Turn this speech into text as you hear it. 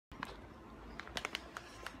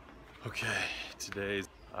Okay, today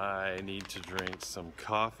I need to drink some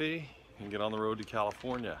coffee and get on the road to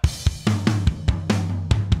California.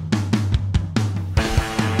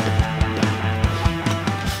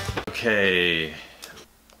 Okay,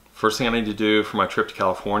 first thing I need to do for my trip to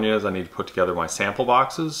California is I need to put together my sample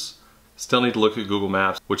boxes. Still need to look at Google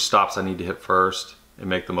Maps, which stops I need to hit first and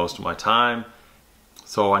make the most of my time.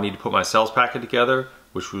 So I need to put my sales packet together,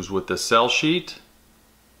 which was with the sales sheet,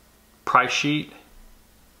 price sheet,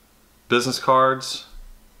 business cards,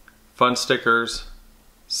 fun stickers,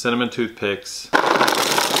 cinnamon toothpicks,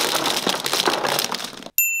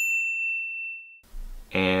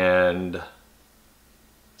 and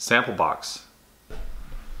sample box.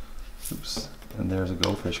 Oops, and there's a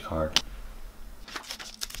Go Fish card.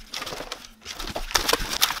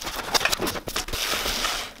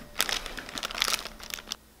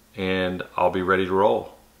 And I'll be ready to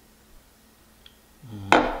roll.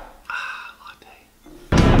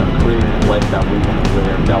 Life that we want to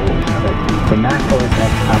live, that will affect the macro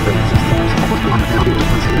effect operating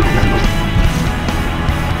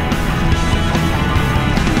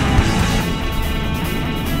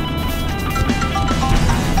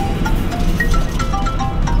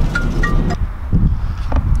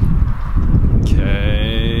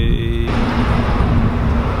Okay.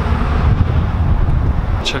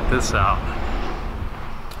 Check this out.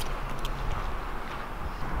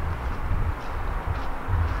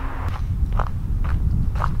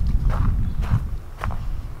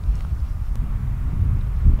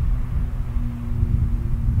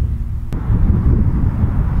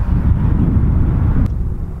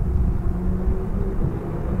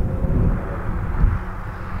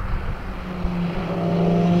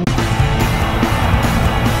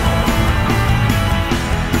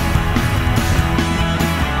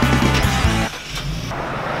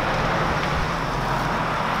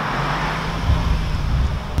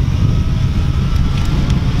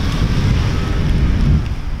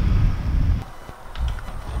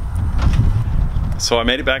 So I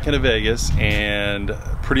made it back into Vegas, and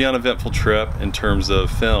pretty uneventful trip in terms of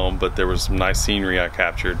film, but there was some nice scenery I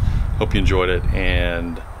captured. Hope you enjoyed it.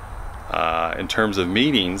 And in terms of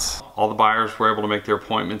meetings, all the buyers were able to make their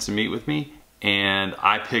appointments and meet with me, and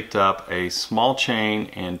I picked up a small chain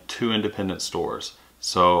and 2 independent stores.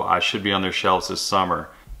 So I should be on their shelves this summer,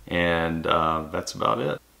 and that's about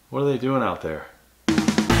it. What are they doing out there?